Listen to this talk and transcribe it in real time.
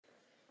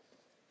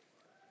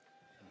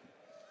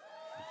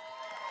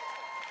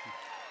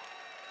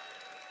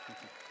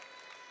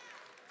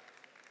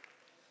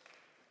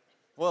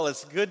Well,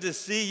 it's good to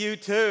see you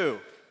too.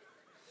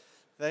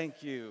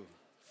 Thank you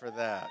for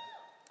that.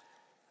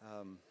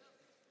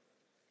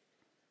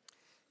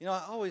 You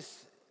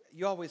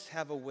always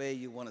have a way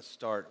you want to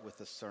start with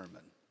a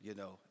sermon,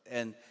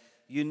 and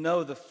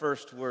the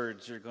first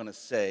words you're going to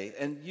say,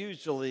 and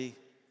usually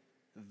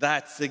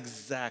that's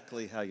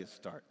exactly how you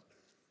start.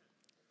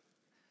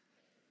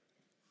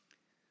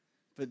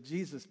 But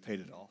Jesus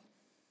paid it all.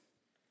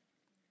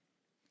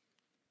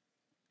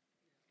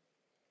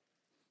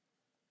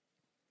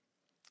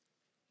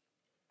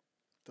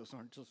 Those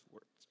aren't just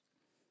words.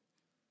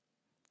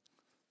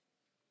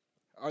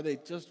 Are they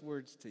just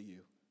words to you?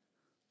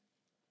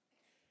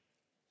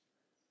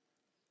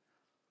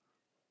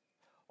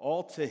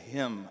 All to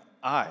him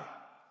I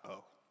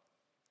owe.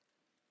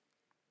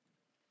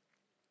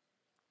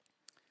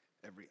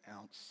 Every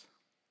ounce,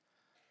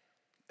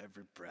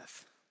 every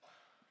breath.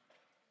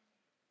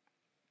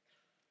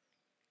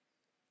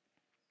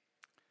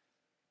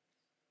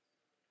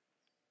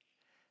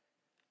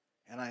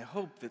 And I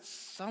hope that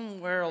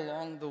somewhere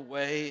along the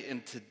way in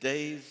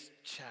today's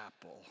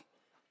chapel,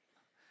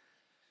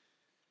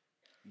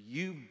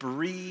 you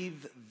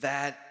breathe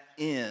that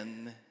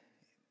in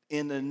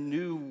a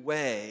new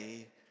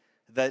way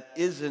that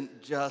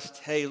isn't just,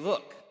 hey,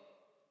 look,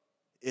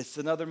 it's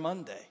another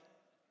Monday.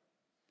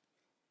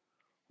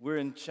 We're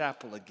in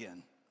chapel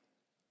again,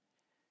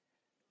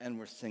 and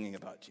we're singing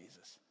about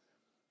Jesus.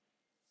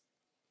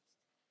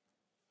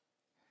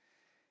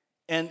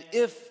 And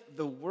if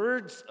the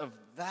words of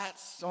that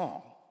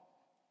song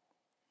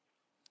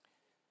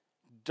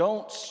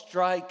don't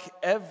strike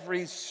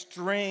every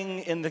string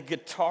in the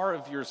guitar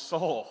of your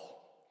soul,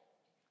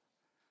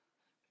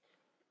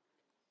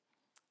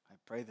 I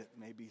pray that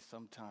maybe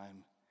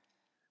sometime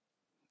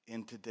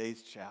in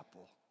today's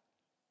chapel,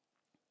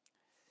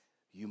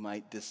 you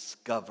might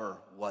discover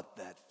what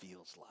that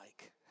feels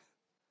like,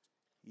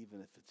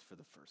 even if it's for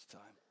the first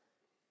time.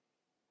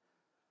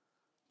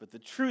 But the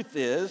truth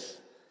is,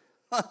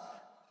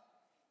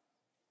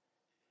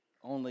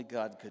 only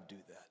God could do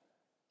that.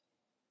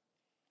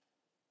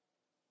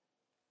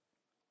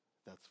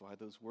 That's why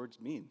those words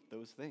mean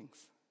those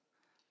things.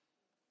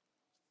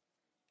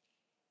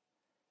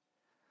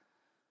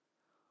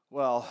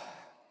 Well,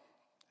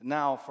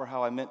 now for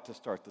how I meant to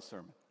start the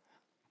sermon.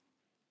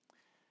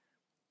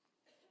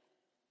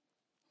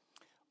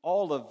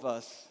 All of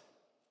us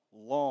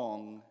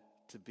long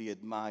to be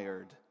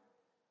admired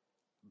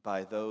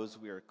by those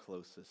we are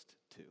closest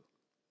to.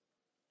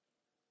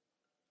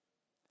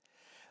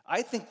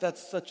 I think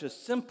that's such a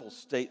simple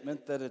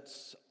statement that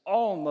it's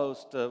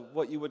almost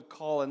what you would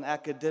call in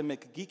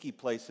academic geeky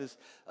places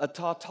a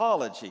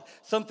tautology.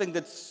 Something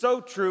that's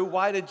so true,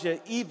 why did you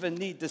even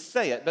need to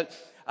say it? But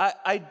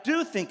I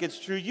do think it's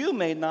true. You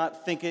may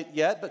not think it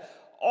yet, but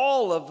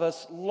all of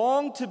us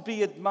long to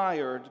be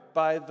admired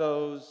by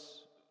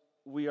those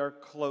we are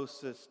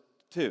closest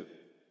to.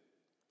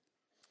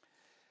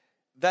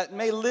 That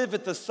may live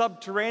at the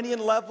subterranean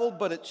level,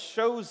 but it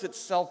shows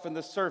itself in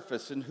the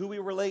surface in who we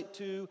relate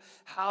to,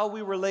 how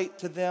we relate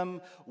to them,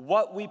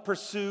 what we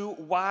pursue,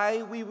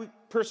 why we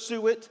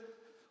pursue it,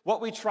 what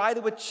we try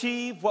to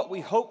achieve, what we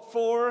hope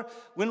for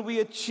when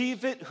we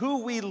achieve it,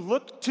 who we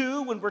look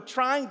to when we're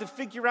trying to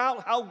figure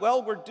out how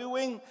well we're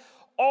doing.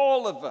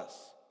 All of us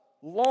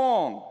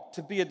long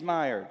to be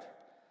admired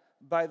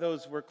by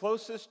those we're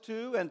closest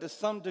to, and to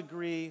some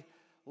degree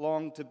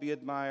long to be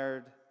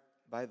admired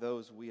by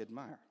those we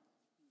admire.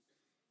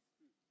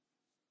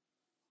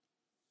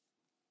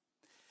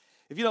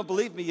 If you don't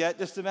believe me yet,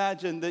 just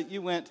imagine that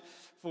you went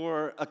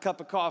for a cup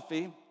of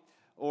coffee,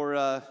 or,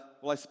 I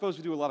suppose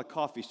we do a lot of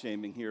coffee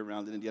shaming here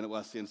around in Indiana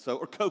Wesleyan,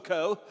 or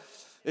cocoa,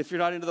 if you're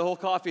not into the whole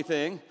coffee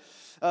thing.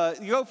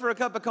 You go for a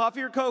cup of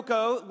coffee or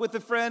cocoa with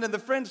a friend, and the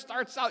friend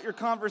starts out your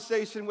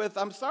conversation with,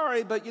 I'm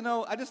sorry, but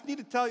I just need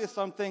to tell you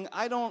something.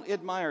 I don't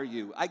admire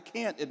you. I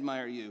can't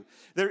admire you.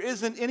 There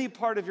isn't any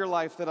part of your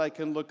life that I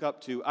can look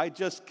up to. I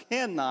just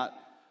cannot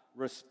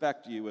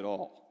respect you at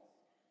all.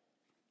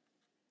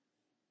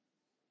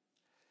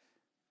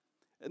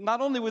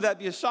 Not only would that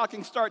be a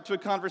shocking start to a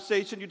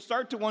conversation, you'd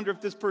start to wonder if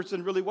this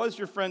person really was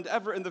your friend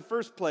ever in the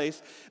first place,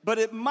 but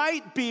it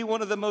might be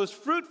one of the most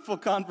fruitful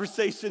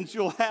conversations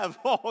you'll have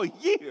all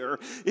year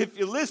if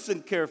you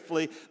listen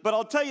carefully. But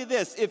I'll tell you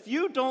this, if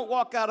you don't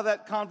walk out of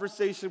that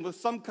conversation with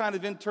some kind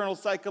of internal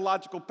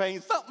psychological pain,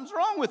 something's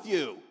wrong with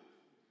you.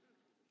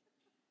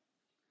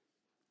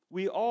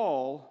 We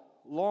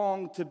all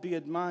long to be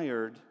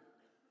admired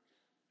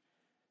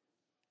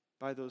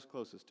by those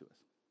closest to us,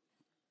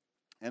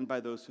 and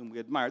by those whom we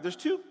admire. There's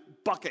two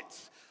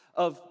buckets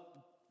of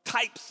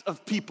types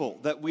of people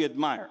that we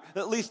admire.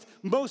 At least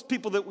most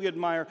people that we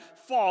admire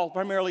fall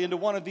primarily into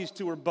one of these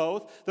two or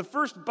both. The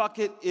first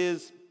bucket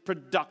is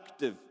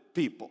productive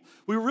people.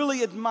 We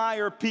really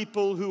admire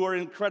people who are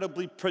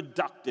incredibly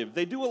productive.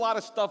 They do a lot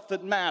of stuff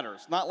that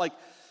matters, not like,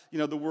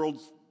 the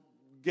world's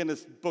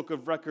Guinness Book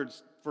of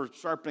Records for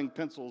sharpening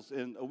pencils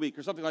in a week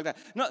or something like that.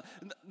 Not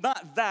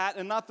that,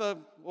 and not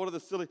what are the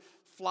silly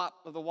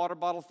flop of the water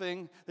bottle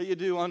thing that you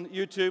do on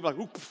YouTube? Like,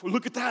 oops,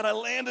 look at that, I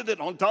landed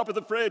it on top of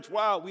the fridge.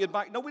 Wow, we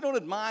admire. No, we don't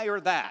admire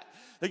that.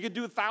 They could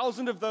do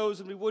 1,000 of those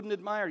and we wouldn't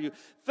admire you.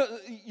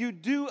 You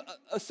do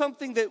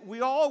something that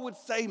we all would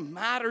say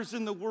matters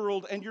in the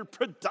world and you're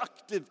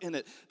productive in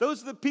it.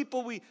 Those are the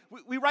people we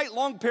write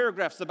long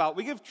paragraphs about.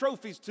 We give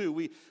trophies to.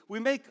 We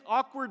make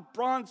awkward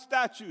bronze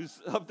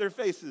statues of their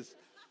faces.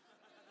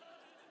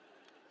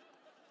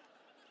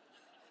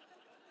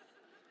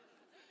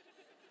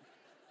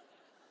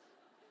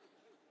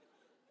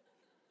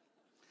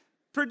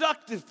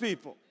 Productive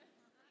people.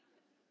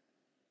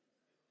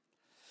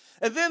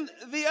 And then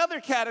the other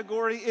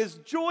category is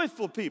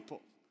joyful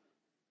people.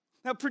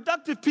 Now,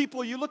 productive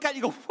people, you look at,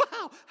 you go, wow,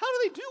 how do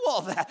they do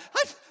all that?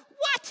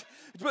 What?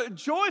 But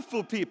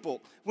joyful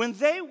people, when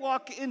they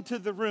walk into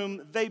the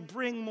room, they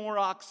bring more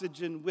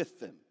oxygen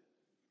with them.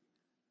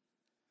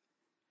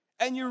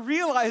 And you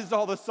realize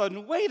all of a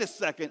sudden, wait a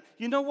second,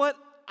 you know what?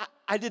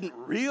 I didn't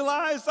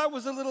realize I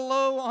was a little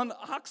low on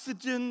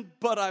oxygen,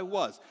 but I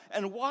was.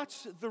 And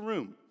watch the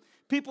room.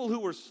 People who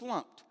were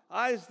slumped,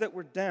 eyes that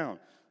were down,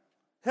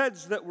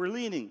 heads that were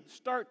leaning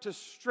start to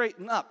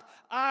straighten up.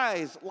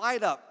 Eyes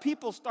light up.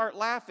 People start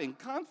laughing.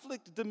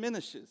 Conflict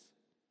diminishes.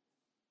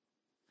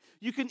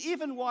 You can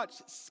even watch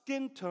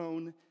skin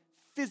tone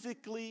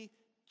physically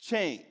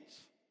change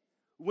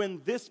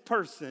when this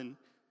person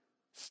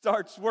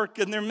starts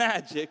working their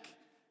magic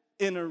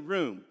in a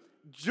room.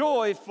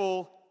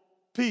 Joyful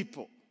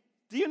people.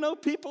 Do you know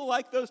people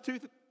like those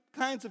two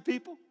kinds of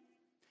people?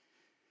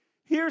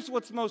 Here's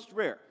what's most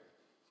rare.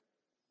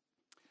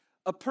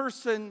 A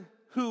person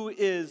who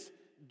is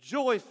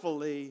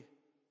joyfully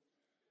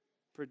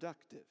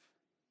productive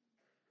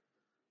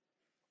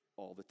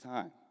all the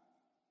time.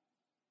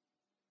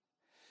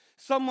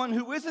 Someone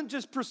who isn't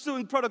just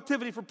pursuing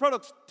productivity for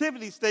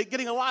productivity's sake,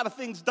 getting a lot of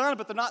things done,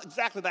 but they're not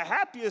exactly the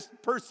happiest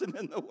person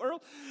in the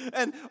world.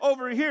 And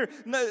over here,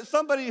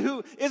 somebody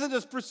who isn't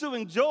just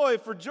pursuing joy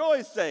for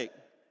joy's sake.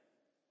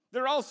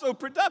 They're also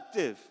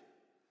productive.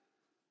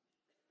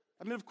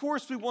 I mean, of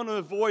course, we want to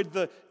avoid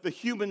the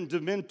human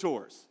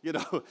dementors, you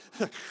know.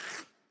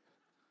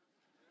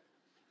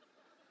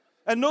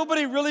 And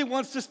nobody really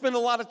wants to spend a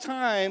lot of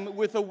time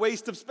with a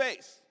waste of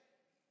space.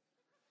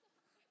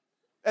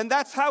 And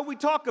that's how we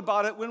talk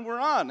about it when we're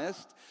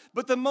honest.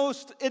 But the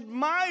most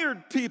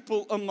admired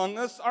people among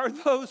us are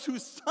those who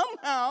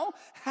somehow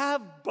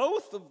have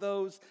both of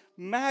those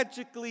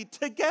magically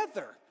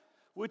together,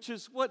 which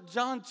is what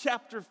John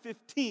chapter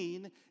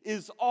 15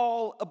 is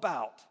all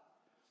about.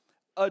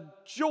 A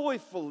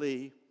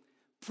joyfully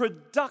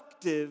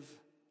productive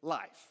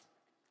life.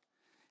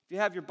 If you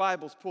have your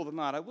Bibles, pull them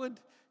out. I would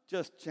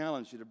just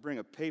challenge you to bring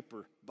a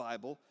paper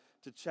Bible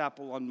to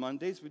chapel on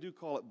Mondays. We do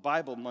call it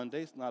Bible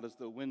Mondays, not as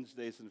though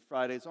Wednesdays and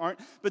Fridays aren't,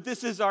 but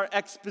this is our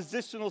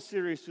expositional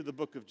series through the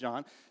book of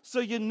John. So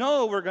you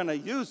know we're going to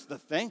use the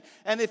thing.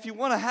 And if you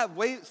want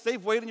to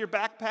save weight in your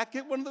backpack,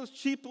 get one of those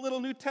cheap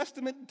little New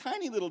Testament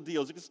tiny little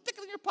deals. You can stick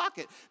it in your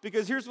pocket,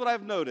 because here's what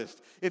I've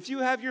noticed. If you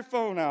have your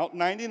phone out,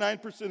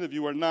 99% of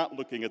you are not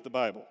looking at the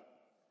Bible.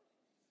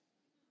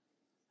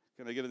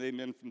 Can I get an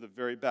amen from the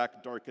very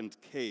back darkened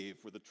cave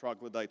where the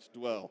troglodytes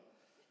dwell?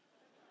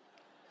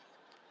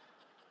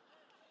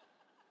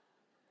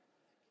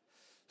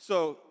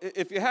 So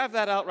if you have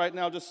that out right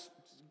now, just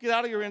get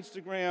out of your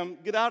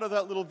Instagram, get out of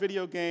that little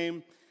video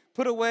game,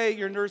 put away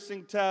your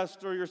nursing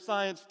test or your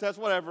science test,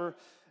 whatever,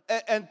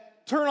 and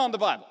turn on the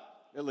Bible,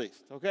 at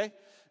least, okay?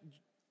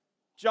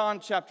 John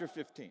chapter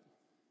 15.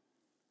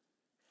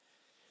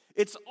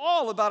 It's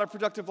all about a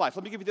productive life.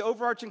 Let me give you the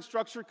overarching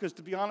structure, because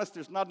to be honest,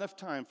 there's not enough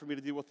time for me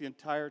to deal with the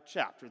entire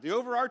chapter. The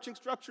overarching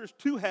structure is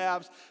two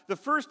halves. The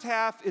first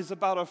half is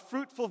about a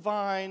fruitful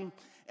vine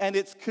and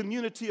its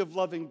community of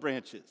loving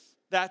branches.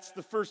 That's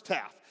the first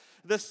half.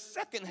 The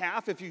second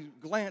half, if you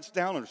glance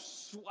down or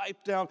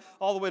swipe down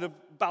all the way to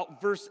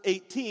about verse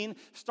 18,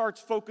 starts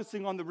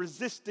focusing on the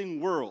resisting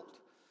world.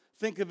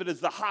 Think of it as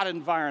the hot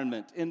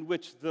environment in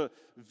which the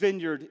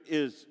vineyard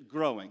is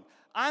growing.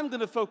 I'm going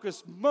to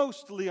focus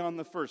mostly on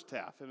the first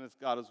half, and if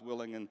God is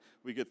willing and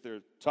we get there,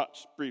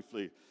 touch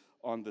briefly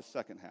on the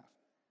second half.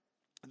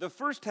 The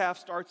first half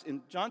starts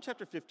in John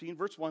chapter 15,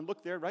 verse 1.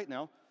 Look there right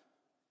now.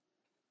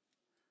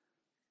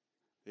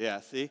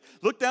 Yeah, see?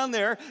 Look down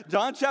there.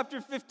 John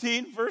chapter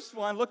 15, verse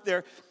 1. Look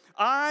there.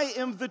 I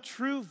am the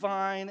true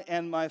vine,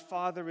 and my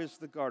Father is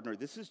the gardener.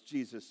 This is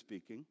Jesus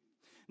speaking.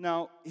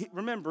 Now,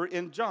 remember,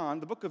 in John,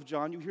 the book of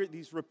John, you hear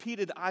these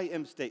repeated I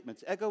am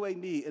statements, ego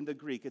eimi in the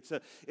Greek.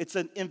 It's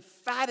an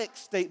emphatic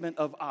statement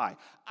of I.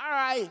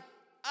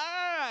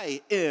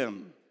 I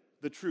am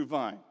the true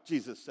vine,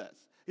 Jesus says.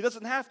 He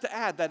doesn't have to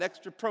add that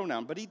extra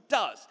pronoun, but he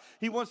does.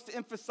 He wants to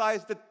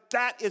emphasize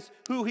that is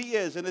who he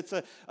is, and it's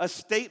a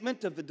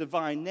statement of the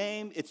divine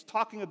name. It's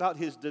talking about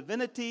his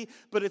divinity,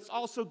 but it's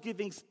also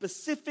giving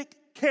specific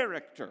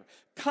character,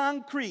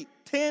 concrete,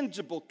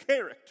 tangible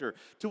character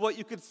to what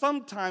you could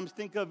sometimes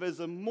think of as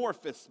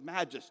amorphous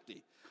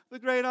majesty. The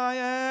great I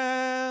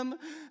am,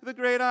 the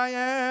great I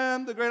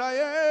am, the great I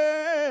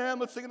am.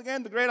 Let's sing it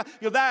again, the great I am.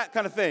 You know, that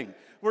kind of thing.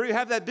 where you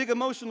have that big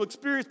emotional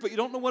experience, but you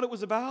don't know what it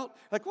was about.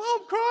 Like, well,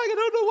 I'm crying, I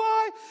don't know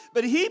why.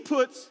 But he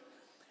puts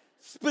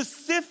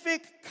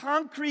specific,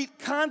 concrete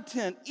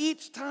content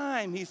each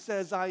time he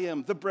says, I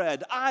am the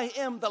bread, I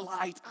am the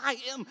light, I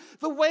am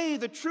the way,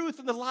 the truth,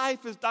 and the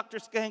life, as Dr.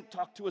 Skank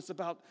talked to us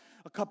about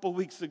a couple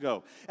weeks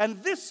ago.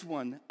 And this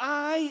one,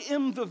 I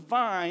am the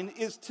vine,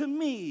 is to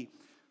me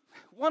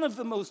one of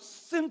the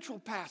most central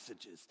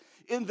passages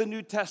in the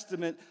New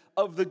Testament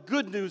of the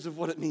good news of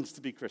what it means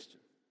to be Christian.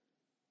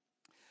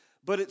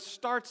 But it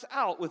starts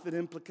out with an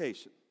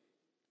implication.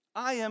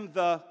 I am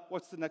the,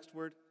 what's the next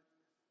word?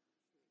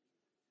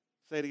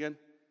 Say it again.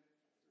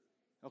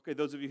 Okay,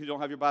 those of you who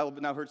don't have your Bible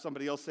but now heard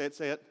somebody else say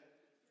it.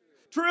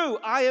 True.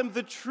 I am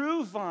the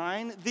true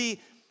vine.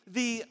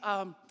 The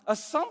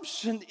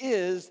assumption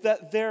is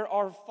that there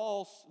are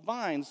false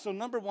vines. So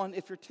number one,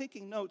 if you're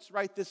taking notes,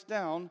 write this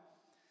down.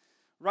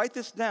 Write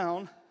this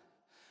down.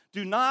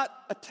 Do not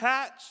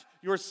attach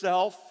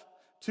yourself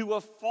to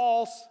a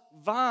false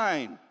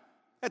vine.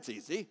 That's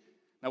easy.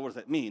 Now, what does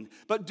that mean?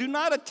 But do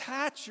not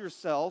attach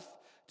yourself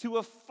to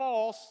a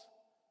false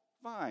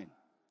vine.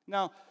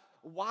 Now,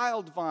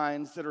 wild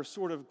vines that are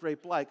sort of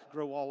grape-like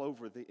grow all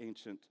over the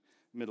ancient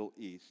Middle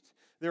East.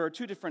 There are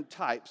two different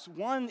types.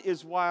 One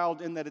is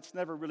wild in that it's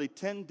never really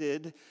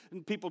tended,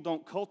 and people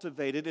don't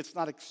cultivate it. It's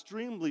not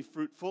extremely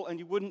fruitful, and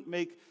you wouldn't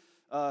make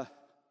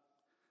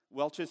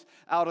Welch's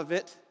out of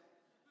it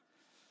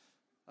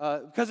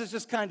because it's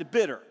just kind of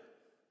bitter.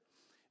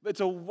 It's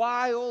a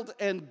wild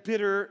and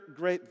bitter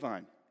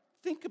grapevine.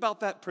 Think about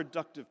that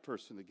productive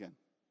person again.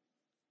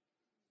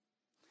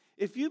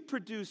 If you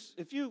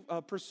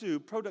pursue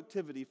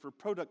productivity for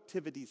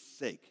productivity's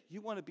sake, you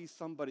want to be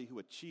somebody who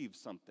achieves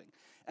something,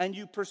 and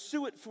you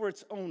pursue it for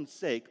its own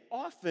sake,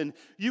 often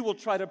you will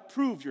try to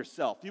prove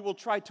yourself. You will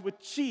try to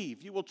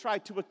achieve. You will try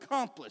to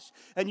accomplish.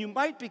 And you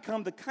might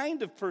become the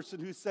kind of person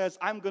who says,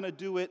 I'm going to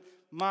do it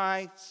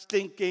my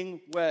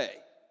stinking way.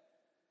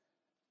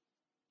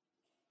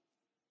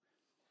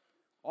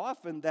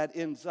 Often that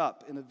ends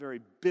up in a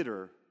very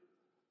bitter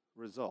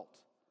result.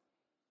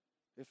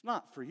 If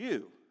not for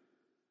you,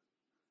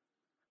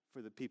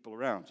 for the people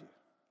around you.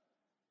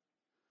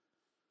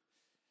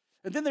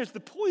 And then there's the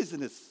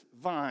poisonous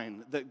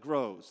vine that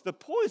grows. The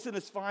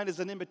poisonous vine is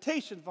an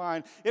imitation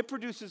vine. It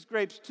produces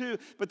grapes too,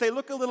 but they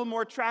look a little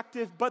more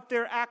attractive, but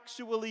they're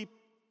actually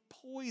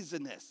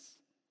poisonous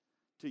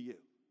to you.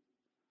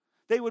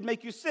 They would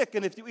make you sick,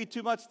 and if you eat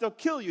too much, they'll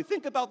kill you.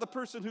 Think about the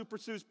person who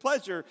pursues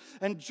pleasure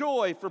and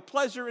joy for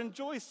pleasure and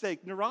joy's sake.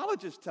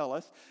 Neurologists tell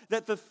us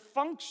that the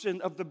function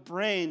of the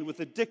brain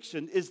with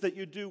addiction is that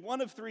you do one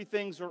of three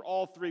things or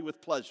all three with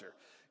pleasure.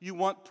 You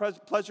want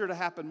pleasure to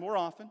happen more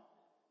often,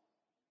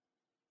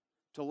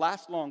 to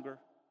last longer,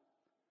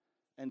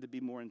 and to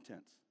be more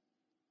intense.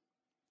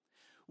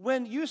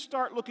 When you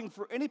start looking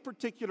for any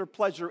particular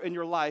pleasure in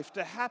your life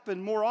to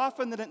happen more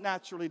often than it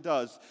naturally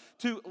does,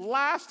 to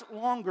last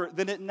longer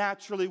than it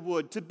naturally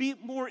would, to be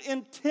more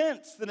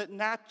intense than it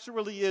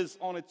naturally is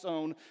on its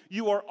own,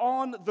 you are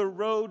on the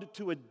road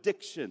to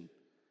addiction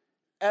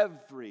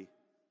every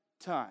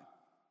time.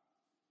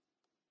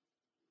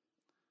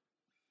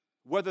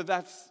 Whether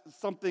that's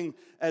something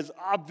as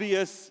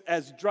obvious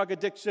as drug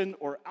addiction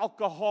or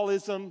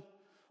alcoholism,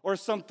 or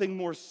something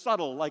more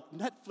subtle like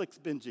Netflix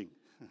binging.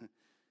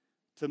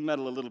 To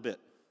meddle a little bit.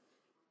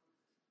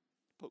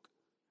 Poke.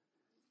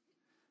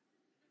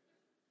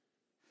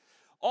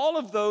 All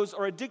of those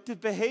are addictive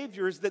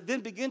behaviors that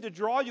then begin to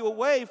draw you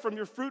away from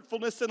your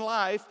fruitfulness in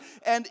life.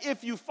 And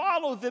if you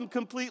follow them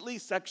completely,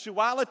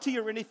 sexuality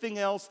or anything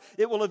else,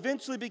 it will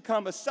eventually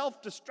become a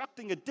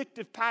self-destructing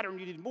addictive pattern.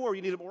 You need more,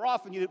 you need it more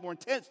often, you need it more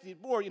intense, you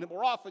need more, you need it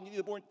more often, you need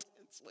it more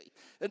intensely,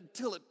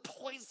 until it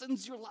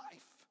poisons your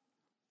life.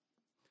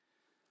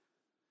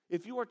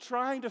 If you are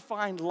trying to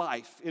find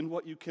life in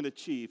what you can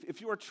achieve,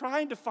 if you are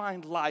trying to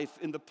find life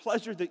in the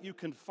pleasure that you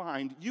can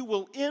find, you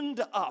will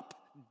end up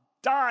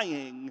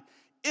dying,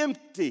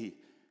 empty,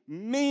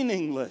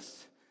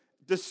 meaningless,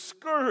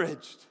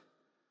 discouraged.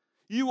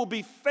 You will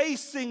be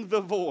facing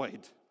the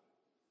void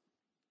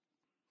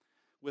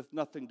with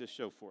nothing to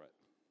show for it.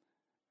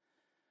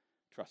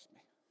 Trust me.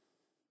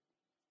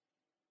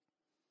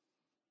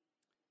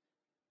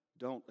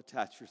 Don't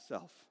attach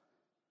yourself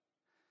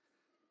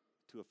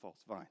to a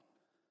false vine.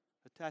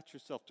 Attach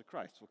yourself to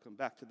Christ. We'll come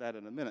back to that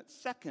in a minute.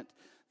 Second,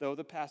 though,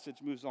 the passage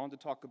moves on to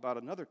talk about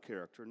another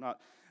character, not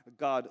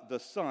God the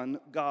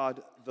Son,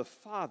 God the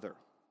Father.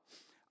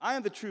 I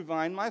am the true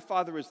vine. My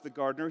Father is the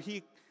gardener.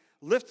 He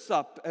lifts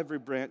up every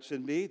branch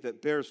in me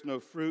that bears no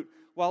fruit,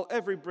 while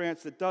every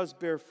branch that does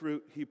bear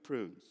fruit, he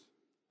prunes,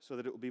 so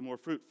that it will be more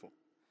fruitful.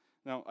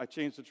 Now, I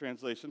changed the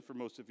translation for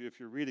most of you if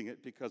you're reading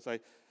it, because I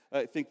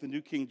think the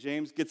New King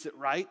James gets it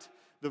right.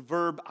 The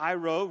verb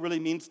airo really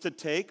means to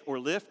take or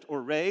lift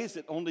or raise.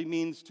 It only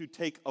means to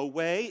take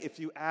away. If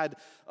you add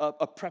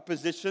a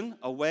preposition,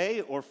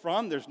 away or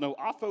from, there's no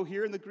apho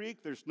here in the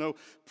Greek. There's no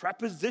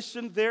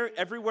preposition there.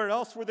 Everywhere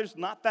else where there's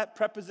not that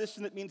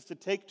preposition, it means to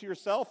take to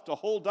yourself, to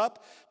hold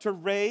up, to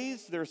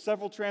raise. There are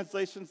several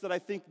translations that I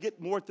think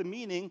get more at the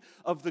meaning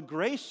of the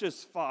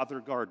gracious Father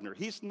gardener.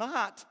 He's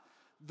not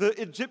the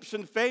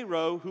Egyptian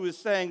Pharaoh who is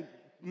saying,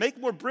 make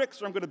more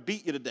bricks or I'm going to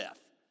beat you to death.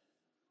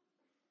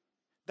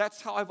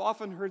 That's how I've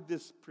often heard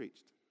this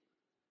preached.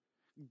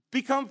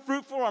 Become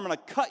fruitful or I'm going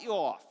to cut you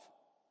off.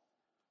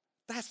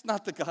 That's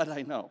not the God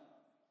I know.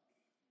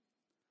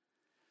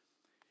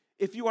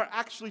 If you are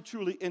actually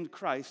truly in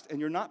Christ and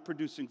you're not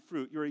producing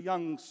fruit, you're a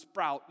young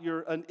sprout,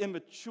 you're an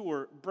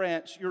immature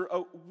branch, you're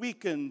a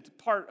weakened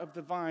part of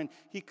the vine,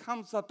 he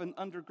comes up and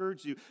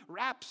undergirds you,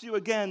 wraps you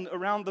again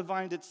around the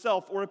vine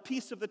itself, or a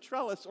piece of the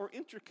trellis, or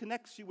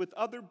interconnects you with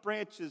other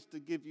branches to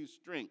give you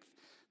strength.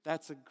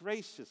 That's a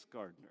gracious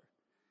gardener.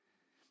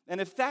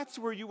 And if that's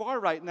where you are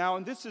right now,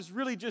 and this is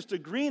really just a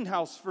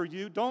greenhouse for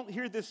you, don't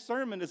hear this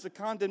sermon as a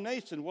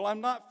condemnation. Well,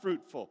 I'm not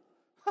fruitful.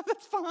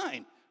 That's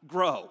fine.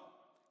 Grow.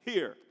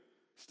 Here.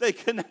 Stay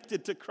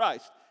connected to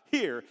Christ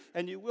here,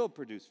 and you will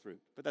produce fruit.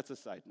 But that's a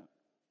side note.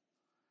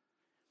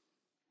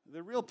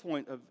 The real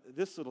point of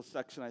this little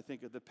section, I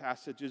think, of the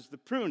passage is the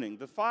pruning.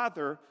 The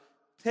Father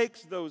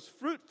takes those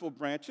fruitful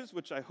branches,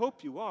 which I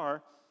hope you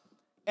are,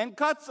 and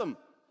cuts them.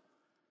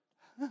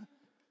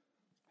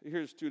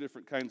 Here's two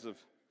different kinds of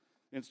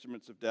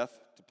instruments of death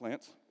to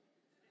plants.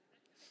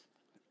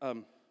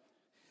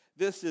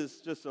 This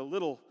is just a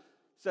little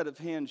set of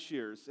hand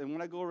shears. And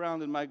when I go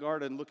around in my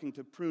garden looking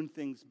to prune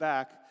things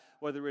back,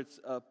 whether it's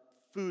a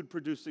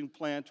food-producing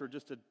plant or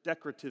just a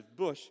decorative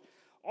bush,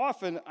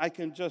 often I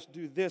can just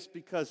do this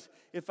because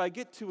if I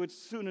get to it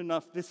soon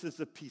enough, this is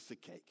a piece of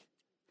cake.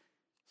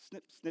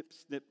 Snip, snip,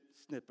 snip,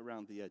 snip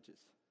around the edges.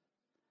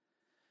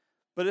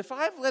 But if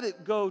I've let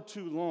it go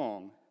too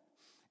long,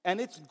 and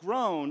it's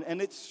grown,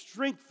 and it's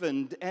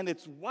strengthened, and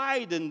it's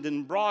widened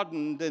and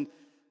broadened, and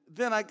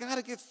then I got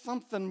to get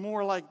something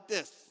more like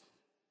this.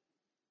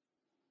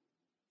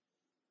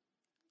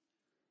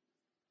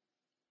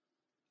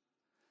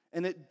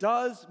 And it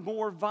does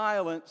more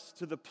violence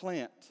to the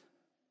plant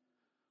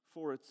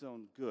for its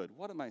own good.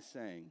 What am I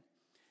saying?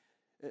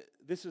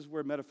 This is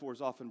where metaphors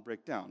often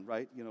break down,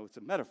 right? You know, it's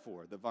a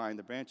metaphor, the vine,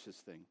 the branches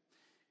thing.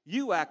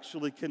 You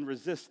actually can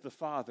resist the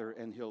Father,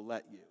 and he'll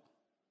let you.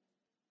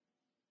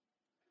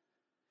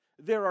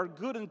 There are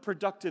good and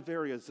productive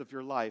areas of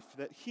your life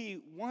that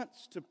he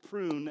wants to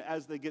prune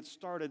as they get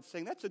started,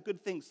 saying, that's a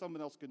good thing,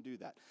 someone else can do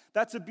that.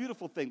 That's a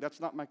beautiful thing, that's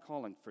not my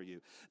calling for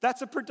you.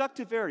 That's a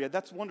productive area,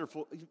 that's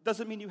wonderful. It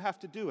doesn't mean you have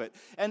to do it.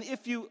 And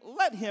if you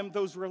let him,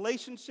 those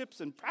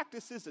relationships and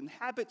practices and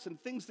habits and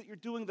things that you're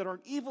doing that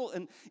aren't evil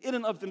and in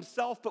and of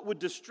themselves, but would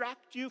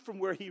distract you from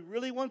where he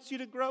really wants you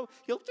to grow,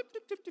 he'll tip,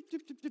 tip, tip, tip,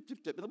 tip, tip, tip,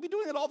 tip, tip. He'll be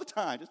doing it all the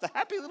time, just a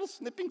happy little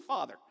snipping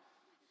father.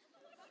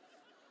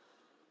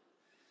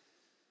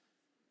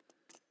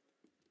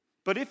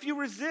 But if you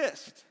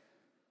resist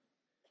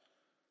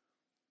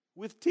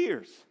with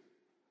tears,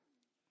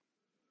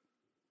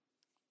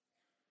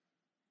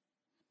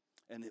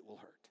 and it will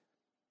hurt.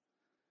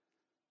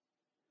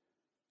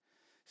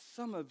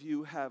 Some of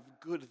you have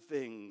good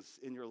things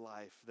in your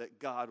life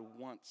that God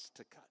wants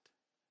to cut,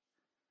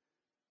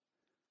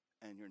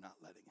 and you're not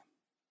letting him.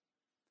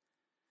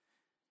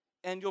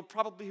 And you'll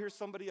probably hear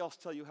somebody else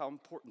tell you how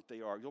important they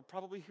are. You'll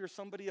probably hear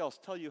somebody else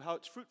tell you how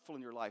it's fruitful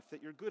in your life,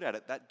 that you're good at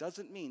it. That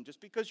doesn't mean, just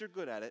because you're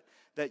good at it,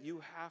 that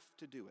you have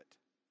to do it.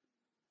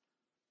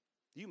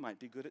 You might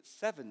be good at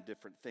 7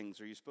 different things.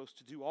 Are you supposed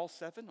to do all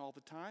 7 all the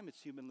time?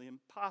 It's humanly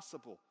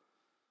impossible.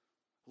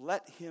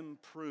 Let him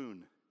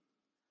prune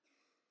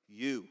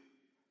you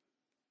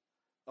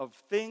of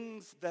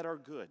things that are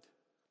good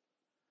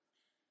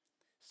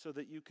so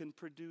that you can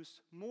produce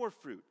more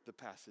fruit, the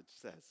passage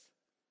says.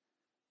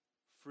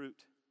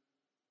 Fruit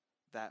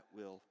that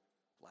will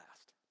last.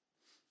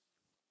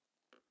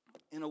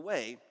 In a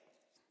way,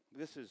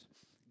 this is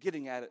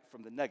getting at it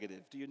from the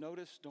negative. Do you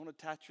notice? Don't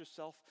attach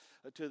yourself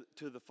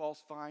to the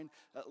false vine.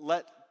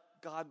 Let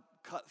God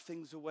cut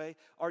things away.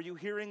 Are you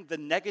hearing the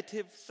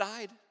negative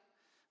side?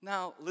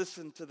 Now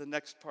listen to the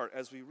next part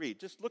as we read.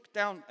 Just look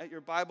down at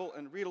your Bible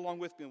and read along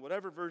with me in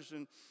whatever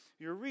version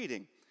you're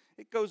reading.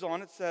 It goes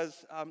on, it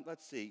says,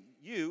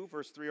 you,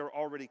 verse 3, are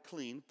already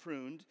clean,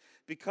 pruned,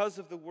 because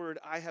of the word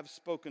I have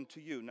spoken to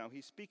you. Now,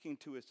 he's speaking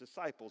to his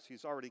disciples.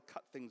 He's already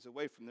cut things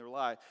away from their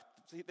life.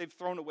 They've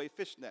thrown away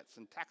fishnets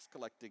and tax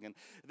collecting, and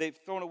they've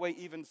thrown away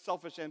even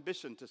selfish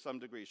ambition to some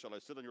degree. Shall I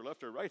sit on your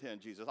left or right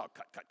hand, Jesus? Oh,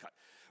 cut,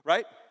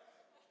 right?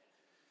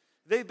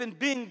 They've been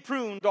being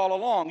pruned all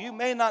along. You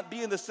may not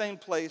be in the same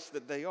place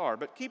that they are,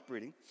 but keep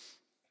reading.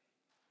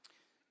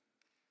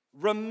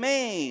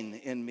 Remain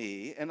in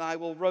me, and I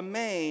will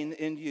remain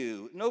in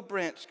you. No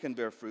branch can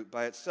bear fruit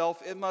by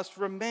itself. It must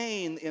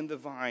remain in the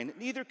vine.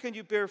 Neither can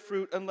you bear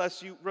fruit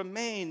unless you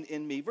remain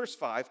in me. Verse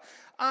 5,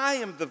 I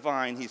am the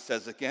vine, he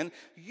says again.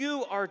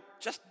 You are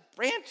just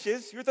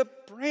branches. You're the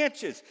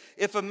branches.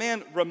 If a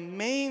man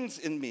remains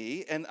in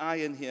me and I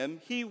in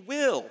him, he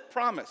will,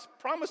 promise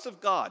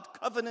of God,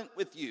 covenant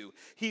with you.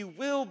 He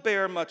will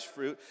bear much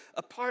fruit.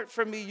 Apart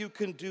from me, you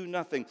can do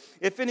nothing.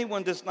 If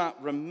anyone does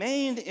not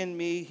remain in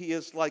me, he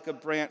is like a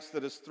branch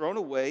that is thrown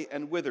away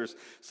and withers.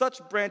 Such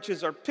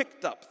branches are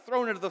picked up,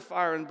 thrown into the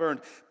fire and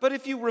burned. But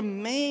if you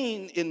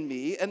remain in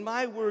me and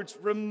my words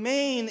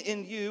remain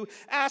in you,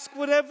 ask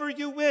whatever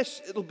you wish,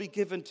 it'll be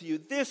given to you.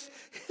 This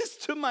is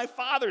to my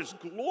Father's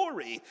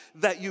glory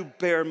that you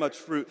bear much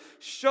fruit,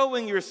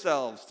 showing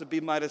yourselves to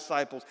be my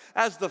disciples.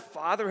 As the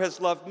Father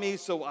has loved me,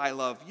 so I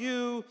love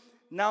you.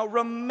 Now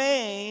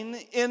remain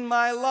in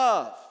my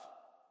love.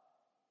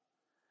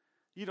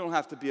 You don't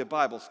have to be a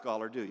Bible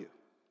scholar, do you?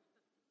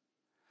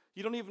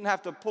 You don't even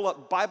have to pull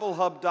up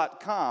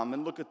BibleHub.com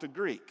and look at the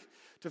Greek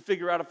to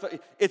figure out if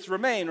it's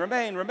remain,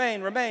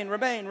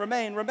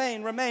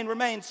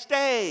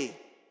 stay.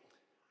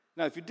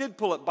 Now, if you did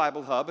pull up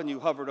Bible Hub and you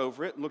hovered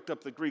over it and looked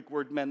up the Greek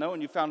word meno,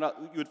 and you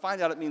would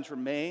find out it means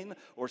remain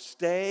or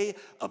stay,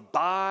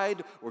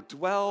 abide or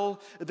dwell.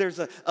 There's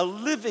a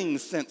living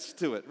sense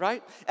to it,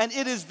 right? And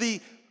it is the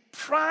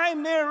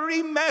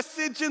primary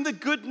message in the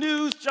good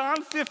news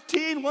John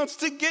 15 wants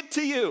to get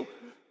to you.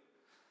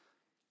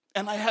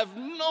 And I have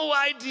no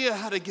idea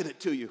how to get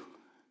it to you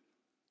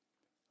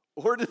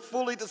or to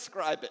fully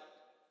describe it.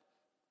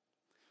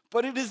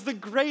 But it is the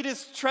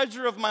greatest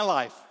treasure of my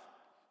life.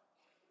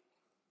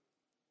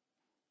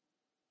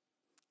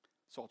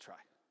 So I'll try.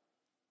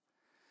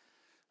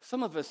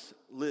 Some of us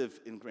live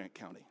in Grant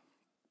County.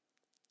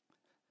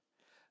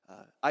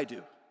 I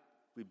do.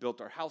 We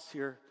built our house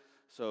here,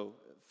 so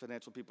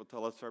financial people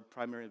tell us our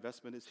primary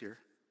investment is here.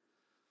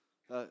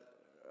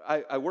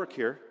 I work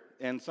here,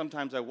 and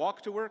sometimes I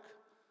walk to work.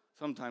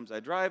 Sometimes I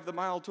drive the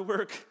mile to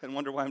work and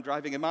wonder why I'm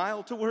driving a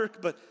mile to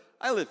work, but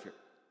I live here.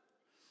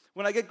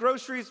 When I get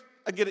groceries,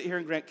 I get it here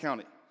in Grant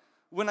County.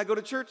 When I go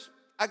to church,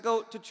 I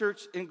go to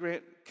church in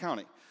Grant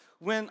County.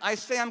 When I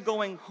say I'm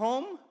going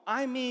home,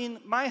 I mean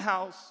my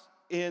house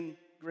in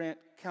Grant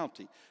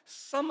County.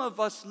 Some of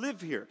us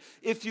live here.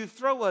 If you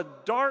throw a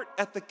dart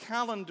at the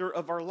calendar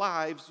of our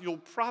lives, you'll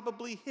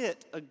probably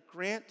hit a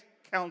Grant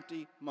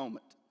County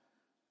moment.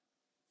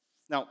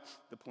 Now,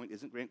 the point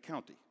isn't Grant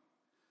County,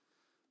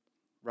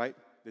 right?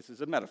 This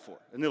is a metaphor,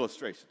 an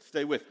illustration.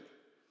 Stay with me.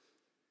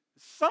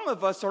 Some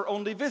of us are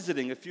only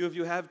visiting. A few of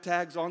you have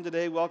tags on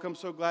today. Welcome,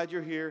 so glad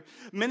you're here.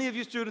 Many of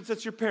you students,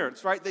 it's your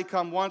parents, right? They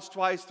come once,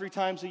 twice, 3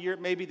 times a year.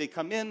 Maybe they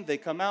come in, they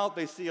come out,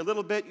 they see a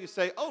little bit. You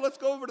say, oh, let's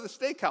go over to the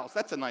steakhouse.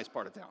 That's a nice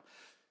part of town.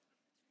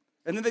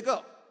 And then they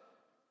go.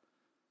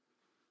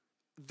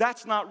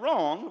 That's not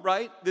wrong,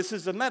 right? This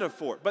is a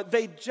metaphor. But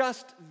they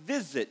just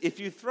visit. If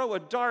you throw a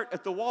dart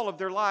at the wall of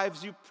their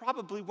lives, you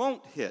probably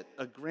won't hit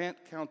a Grant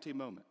County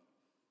moment.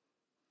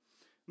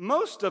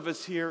 Most of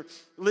us here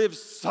live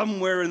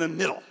somewhere in the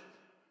middle.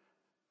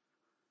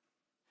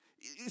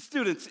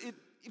 Students,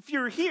 if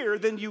you're here,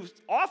 then you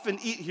often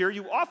eat here,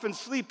 you often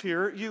sleep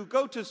here, you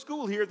go to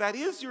school here, that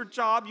is your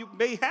job. You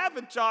may have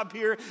a job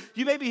here.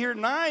 You may be here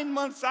 9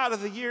 months out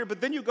of the year, but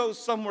then you go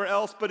somewhere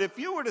else. But if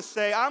you were to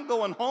say, I'm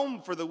going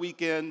home for the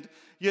weekend,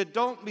 you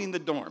don't mean the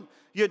dorm.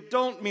 You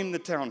don't mean the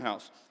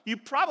townhouse. You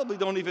probably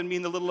don't even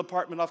mean the little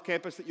apartment off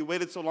campus that you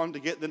waited so long to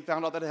get and then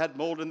found out that it had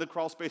mold in the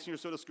crawl space and you're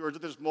so discouraged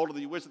that there's mold and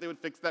you wish that they would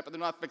fix that, but they're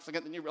not fixing it.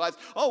 And then you realize,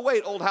 oh,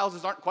 wait, old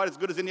houses aren't quite as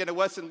good as Indiana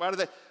West, and why do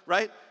they,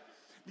 right?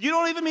 You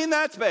don't even mean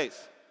that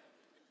space.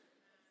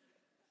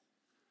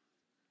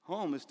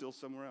 Home is still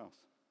somewhere else.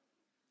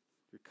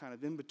 You're kind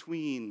of in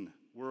between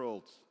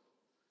worlds.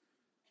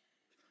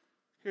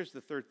 Here's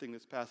the third thing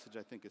this passage,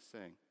 I think, is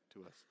saying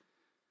to us.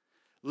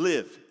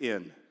 Live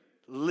in.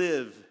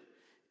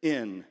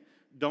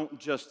 Don't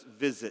just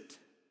visit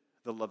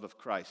the love of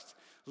Christ.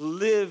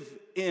 Live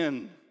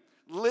in.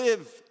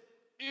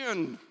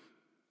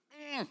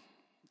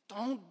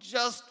 Don't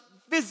just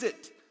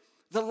visit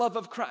the love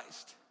of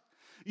Christ.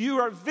 You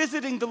are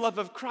visiting the love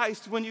of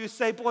Christ when you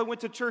say, boy, I went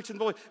to church and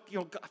boy,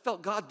 I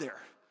felt God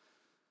there.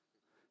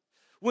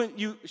 When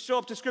you show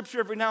up to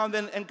Scripture every now and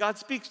then and God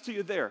speaks to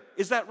you there.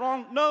 Is that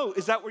wrong? No.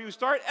 Is that where you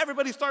start?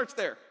 Everybody starts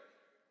there.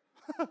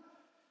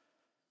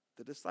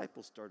 The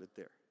disciples started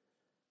there.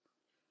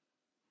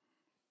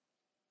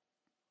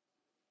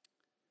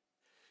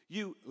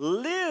 You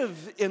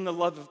live in the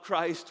love of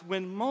Christ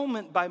when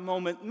moment by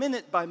moment,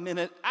 minute by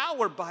minute,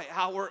 hour by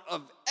hour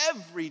of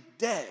every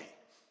day,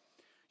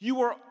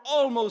 you are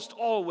almost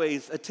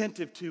always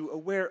attentive to,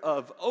 aware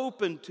of,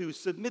 open to,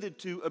 submitted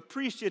to,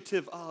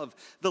 appreciative of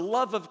the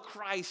love of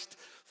Christ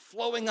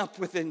flowing up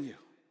within you.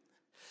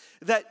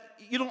 That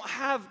you don't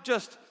have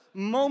just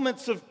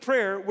moments of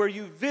prayer where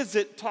you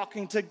visit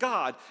talking to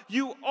God.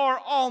 You are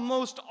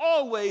almost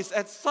always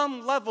at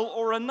some level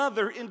or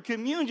another in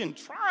communion,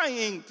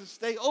 trying to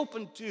stay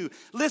open to,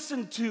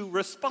 listen to,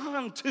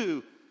 respond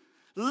to.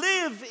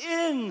 Live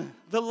in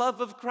the love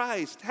of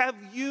Christ. Have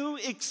you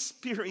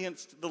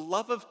experienced the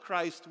love of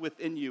Christ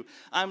within you?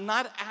 I'm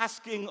not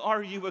asking,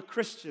 are you a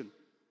Christian?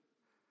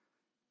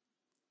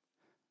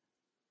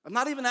 I'm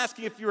not even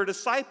asking if you're a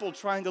disciple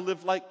trying to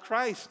live like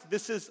Christ.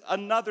 This is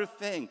another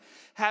thing.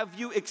 Have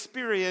you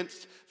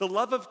experienced the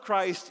love of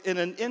Christ in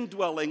an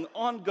indwelling,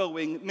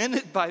 ongoing,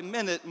 minute by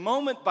minute,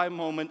 moment by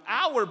moment,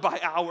 hour by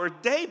hour,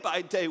 day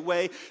by day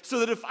way,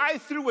 so that if I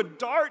threw a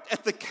dart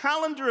at the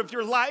calendar of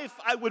your life,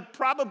 I would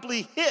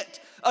probably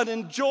hit an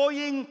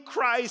enjoying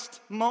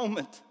Christ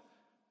moment?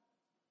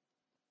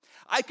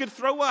 I could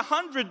throw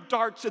 100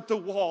 darts at the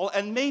wall,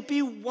 and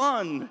maybe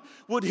one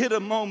would hit a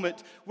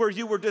moment where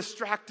you were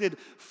distracted,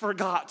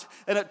 forgot,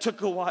 and it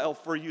took a while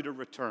for you to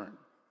return.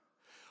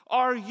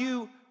 Are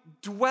you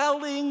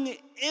dwelling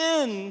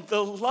in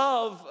the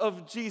love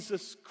of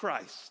Jesus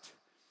Christ?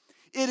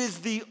 It is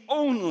the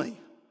only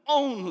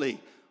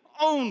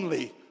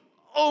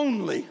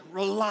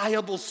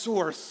reliable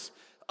source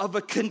of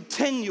a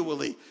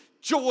continually,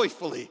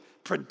 joyfully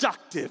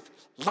productive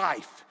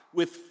life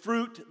with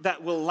fruit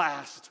that will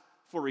last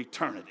for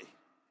eternity.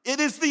 It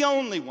is the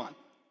only one.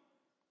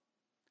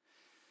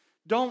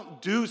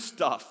 Don't do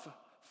stuff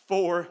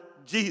for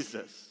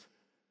Jesus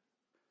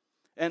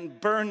and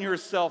burn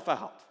yourself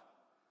out.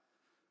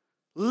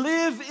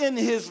 Live in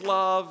his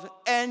love,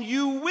 and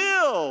you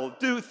will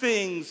do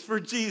things for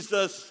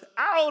Jesus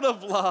out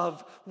of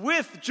love,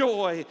 with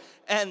joy,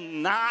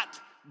 and not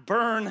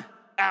burn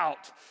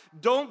out.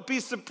 Don't be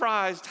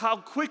surprised how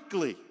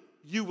quickly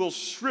you will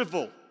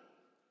shrivel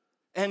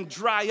and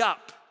dry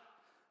up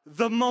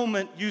the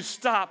moment you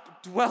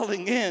stop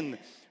dwelling in,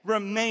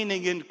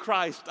 remaining in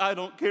Christ. I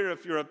don't care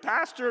if you're a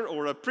pastor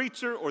or a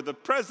preacher or the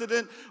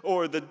president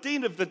or the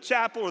dean of the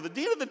chapel or the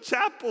dean of the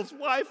chapel's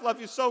wife,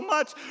 love you so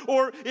much,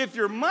 or if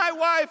you're my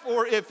wife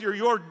or if you're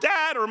your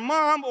dad or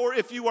mom or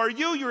if you are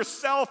you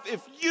yourself.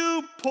 If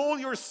you pull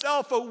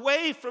yourself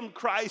away from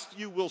Christ,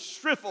 you will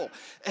shrivel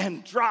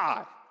and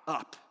dry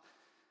up.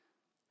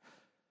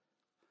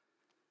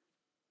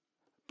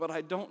 But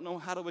I don't know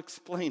how to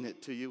explain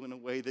it to you in a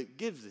way that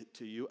gives it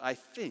to you. I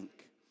think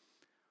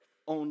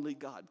only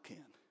God can.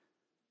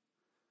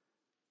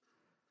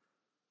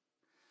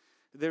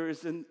 There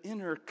is an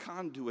inner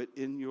conduit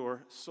in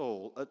your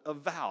soul, a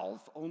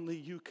valve only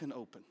you can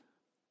open.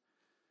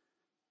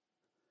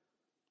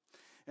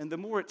 And the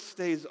more it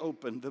stays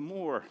open, the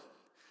more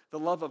the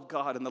love of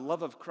God and the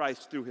love of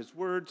Christ through his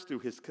words, through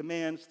his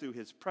commands, through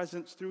his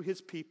presence, through his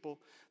people.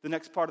 The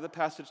next part of the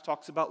passage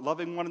talks about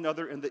loving one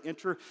another and the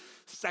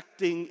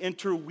intersecting,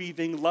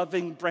 interweaving,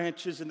 loving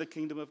branches in the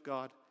kingdom of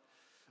God.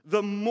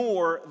 The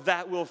more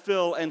that will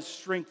fill and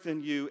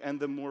strengthen you, and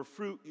the more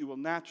fruit you will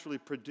naturally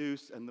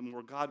produce, and the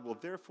more God will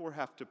therefore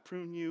have to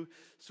prune you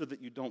so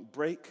that you don't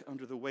break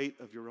under the weight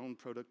of your own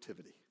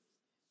productivity.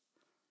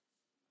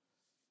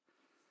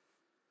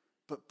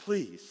 But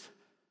please,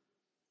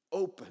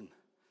 open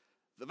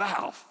the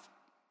valve.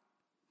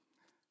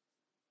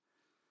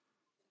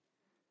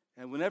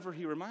 And whenever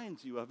he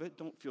reminds you of it,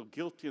 don't feel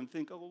guilty and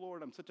think, oh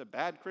Lord, I'm such a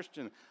bad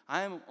Christian.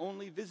 I am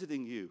only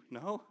visiting you.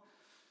 No,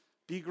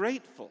 be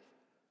grateful.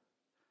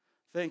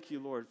 Thank you,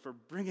 Lord, for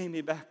bringing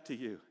me back to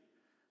you.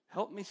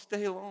 Help me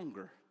stay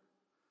longer.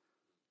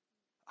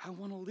 I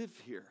want to live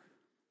here.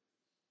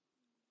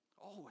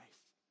 Always.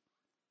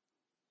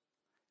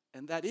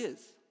 And that is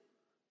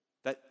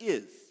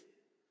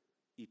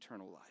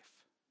eternal life.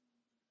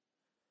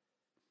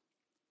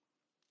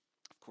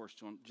 Of course,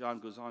 John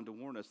goes on to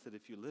warn us that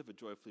if you live a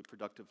joyfully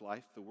productive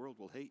life, the world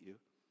will hate you.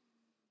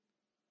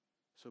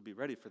 So be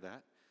ready for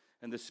that.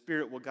 And the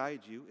Spirit will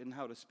guide you in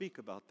how to speak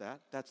about that.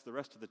 That's the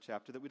rest of the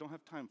chapter that we don't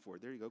have time for.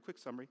 There you go, quick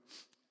summary.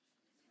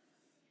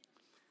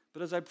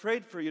 But as I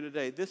prayed for you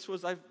today, this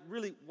was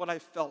really what I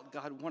felt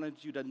God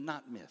wanted you to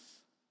not miss.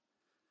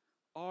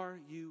 Are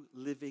you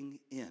living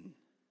in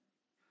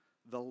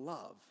the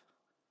love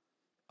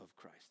of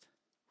Christ?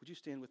 Would you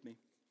stand with me?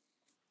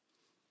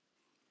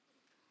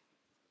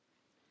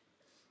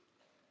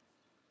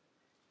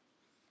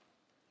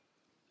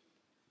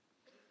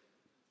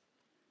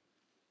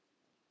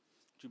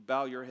 Would you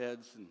bow your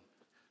heads and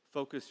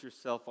focus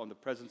yourself on the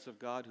presence of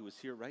God who is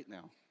here right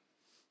now?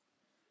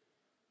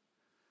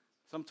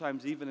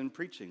 Sometimes even in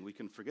preaching, we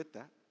can forget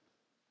that.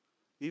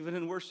 Even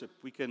in worship,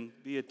 we can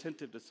be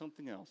attentive to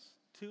something else.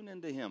 Tune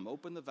into him.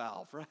 Open the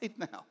valve right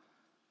now.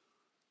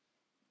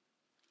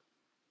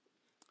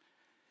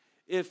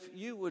 If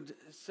you would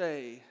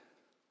say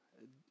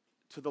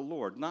to the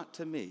Lord, not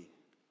to me,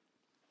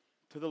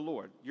 to the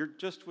Lord. You're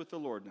just with the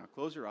Lord now.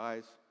 Close your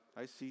eyes.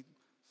 I see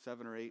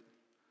 7 or 8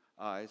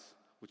 eyes,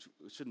 which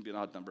shouldn't be an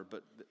odd number,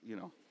 but, you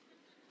know,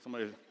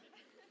 somebody's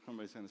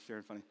saying this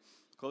very funny.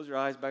 Close your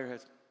eyes, bow your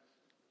heads.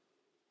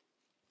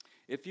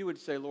 If you would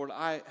say, Lord,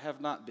 I have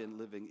not been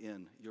living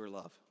in your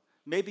love.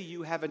 Maybe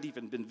you haven't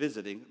even been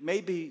visiting.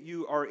 Maybe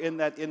you are in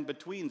that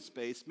in-between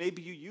space.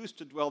 Maybe you used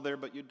to dwell there,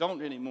 but you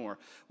don't anymore.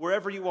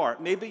 Wherever you are,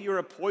 maybe you're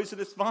a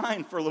poisonous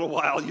vine for a little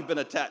while you've been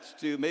attached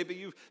to. Maybe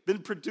you've been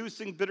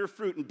producing bitter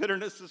fruit and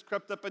bitterness has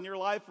crept up in your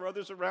life or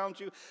others around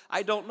you.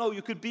 I don't know.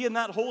 You could be in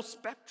that whole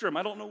spectrum.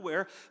 I don't know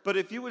where. But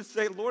if you would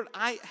say, Lord,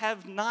 I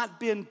have not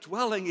been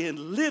dwelling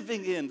in,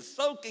 living in,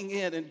 soaking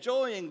in,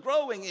 enjoying,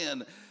 growing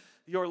in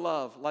your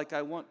love like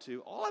I want to,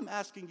 all I'm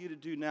asking you to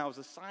do now is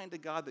a sign to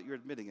God that you're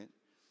admitting it,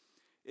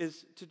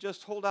 is to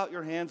just hold out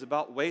your hands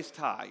about waist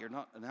high. You're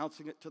not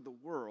announcing it to the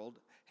world.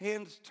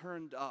 Hands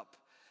turned up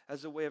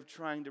as a way of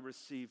trying to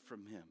receive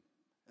from him.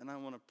 And I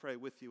want to pray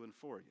with you and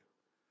for you.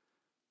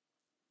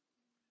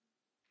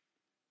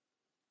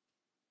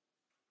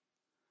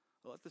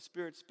 Let the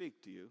Spirit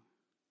speak to you.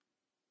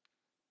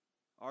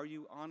 Are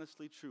you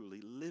honestly,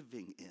 truly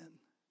living in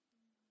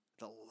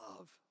the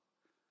love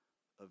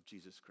of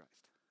Jesus Christ.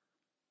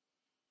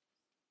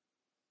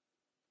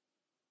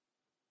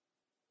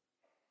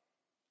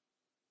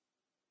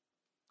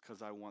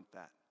 Because I want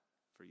that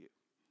for you.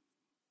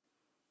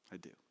 I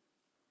do.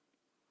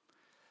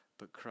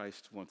 But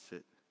Christ wants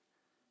it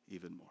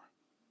even more.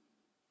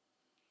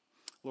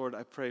 Lord,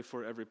 I pray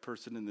for every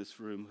person in this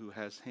room who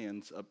has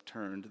hands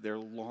upturned. They're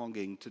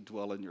longing to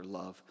dwell in your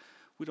love.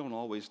 We don't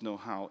always know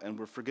how, and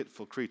we're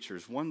forgetful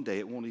creatures. One day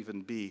it won't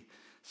even be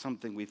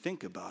something we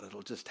think about.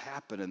 It'll just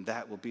happen, and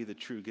that will be the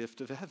true gift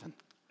of heaven.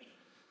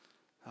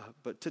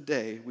 But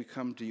today we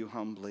come to you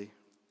humbly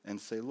and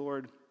say,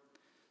 Lord,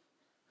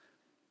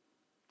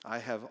 I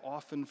have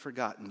often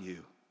forgotten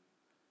you,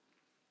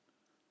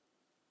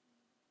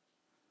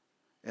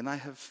 and I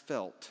have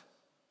felt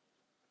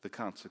the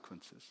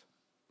consequences.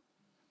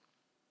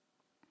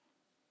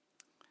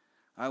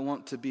 I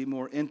want to be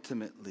more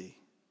intimately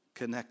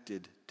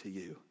connected to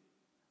you.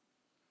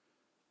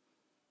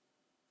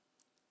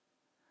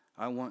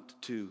 I want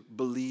to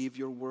believe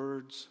your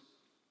words.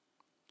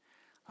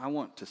 I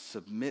want to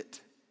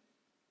submit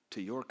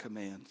to your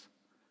commands.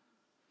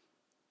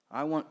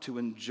 I want to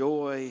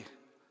enjoy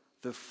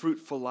the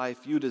fruitful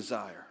life you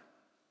desire,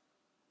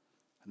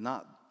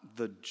 not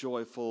the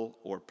joyful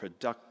or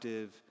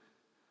productive,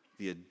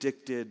 the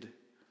addicted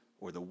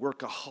or the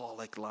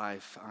workaholic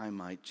life I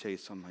might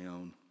chase on my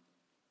own.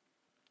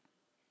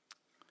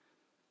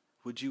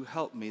 Would you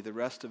help me the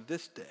rest of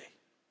this day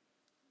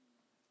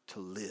to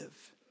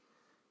live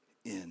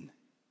in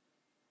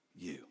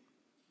you?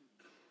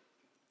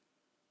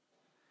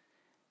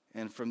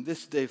 And from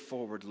this day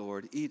forward,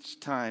 Lord, each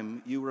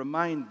time you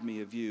remind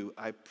me of you,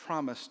 I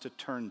promise to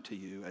turn to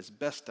you as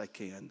best I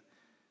can,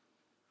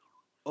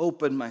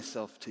 open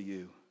myself to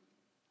you,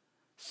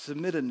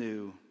 submit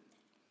anew,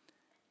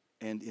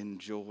 and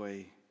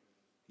enjoy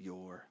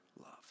your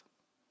love.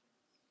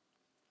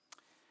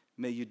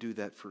 May you do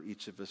that for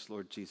each of us,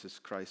 Lord Jesus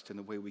Christ, in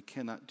a way we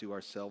cannot do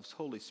ourselves.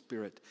 Holy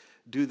Spirit,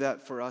 do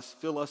that for us.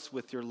 Fill us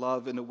with your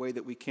love in a way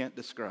that we can't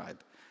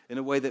describe, in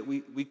a way that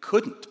we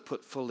couldn't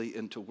put fully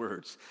into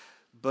words,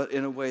 but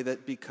in a way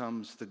that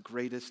becomes the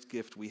greatest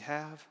gift we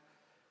have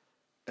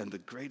and the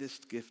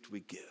greatest gift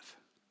we give.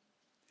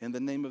 In the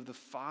name of the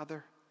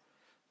Father,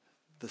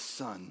 the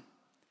Son,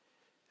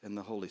 and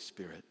the Holy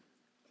Spirit.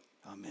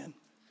 Amen.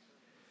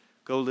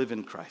 Go live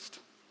in Christ.